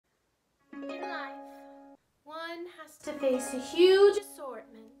to face a huge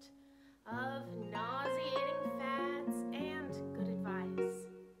assortment of nauseating fads and good advice.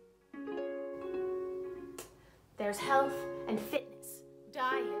 There's health and fitness,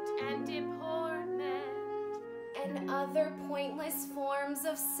 diet and deportment, and other pointless forms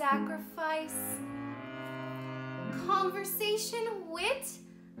of sacrifice. Conversation, wit,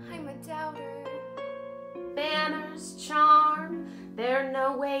 I'm a doubter. Banners, charm, they're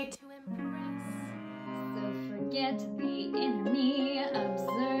no way to impress. So forget the inner me,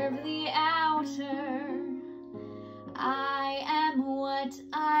 observe the outer. I am what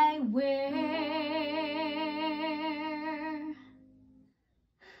I wear,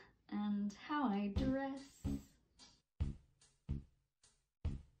 and how I dress.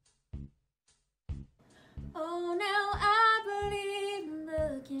 Oh, now I believe in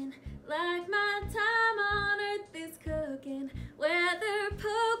looking like my time on earth is cooking, whether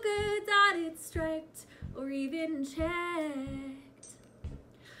polka-dotted, striped, or even checked,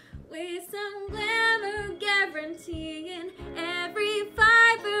 with some glamour guaranteeing every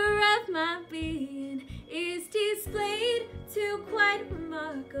fiber of my being is displayed to quite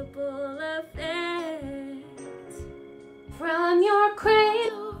remarkable effect. From your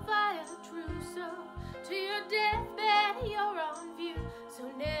cradle via trousseau to your deathbed, you're on view. So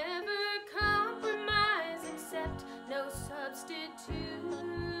never compromise, accept no substitute.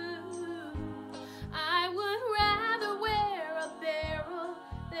 I would rather wear a barrel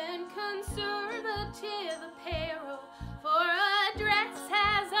than conservative apparel, for a dress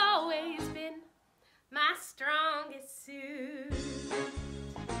has always been my strongest suit.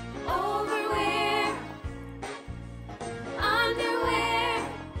 Overwear, underwear,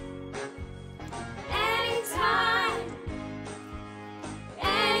 anytime,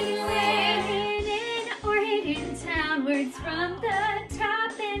 anywhere. Hidden or hidden townwards, from the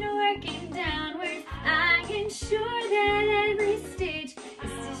top and working downwards. I ensure that every stitch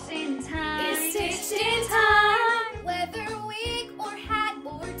is stitched in time. Is stitched in time. Whether wig or hat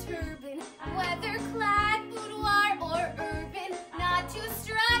or turban, whether clad boudoir or urban, not to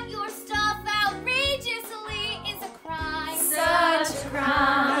strut your stuff outrageously is a crime. Such a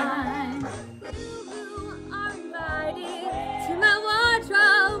crime. Who are invited to my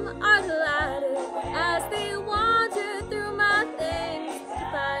wardrobe are delighted as they wander through my things to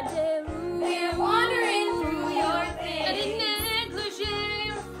find him. They're wandering through your And in things. negligee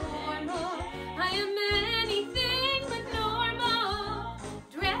or formal, I am anything but normal.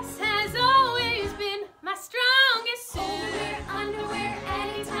 Dress has always been my strongest suit. Overwear, underwear,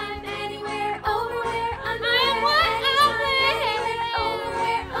 anytime, anywhere. Overwear, underwear, I am what anytime, I anywhere.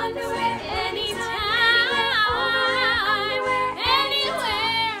 Overwear, underwear, anytime, anytime,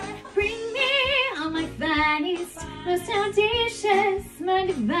 anywhere. Bring me all my finest, most audacious, my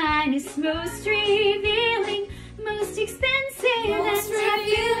divinest, most revealing, most expensive, Most and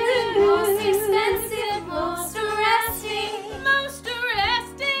revealing,